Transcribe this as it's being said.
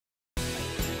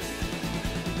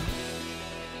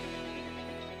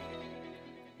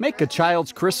Make a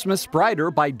child's Christmas brighter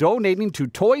by donating to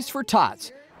Toys for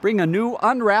Tots. Bring a new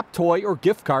unwrapped toy or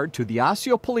gift card to the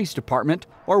Osseo Police Department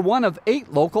or one of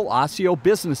 8 local Osseo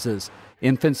businesses.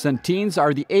 Infants and teens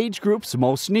are the age groups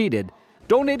most needed.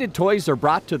 Donated toys are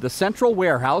brought to the central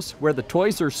warehouse where the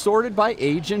toys are sorted by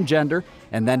age and gender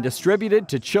and then distributed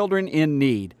to children in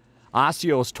need.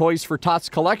 Osseo's Toys for Tots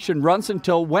collection runs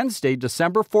until Wednesday,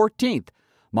 December 14th.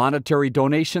 Monetary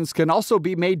donations can also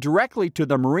be made directly to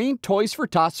the Marine Toys for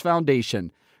Tots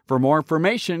Foundation. For more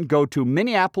information, go to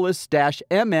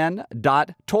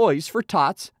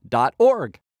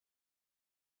minneapolis-mn.toysfortots.org.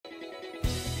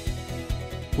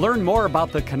 Learn more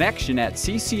about The Connection at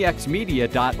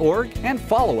ccxmedia.org and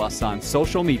follow us on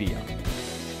social media.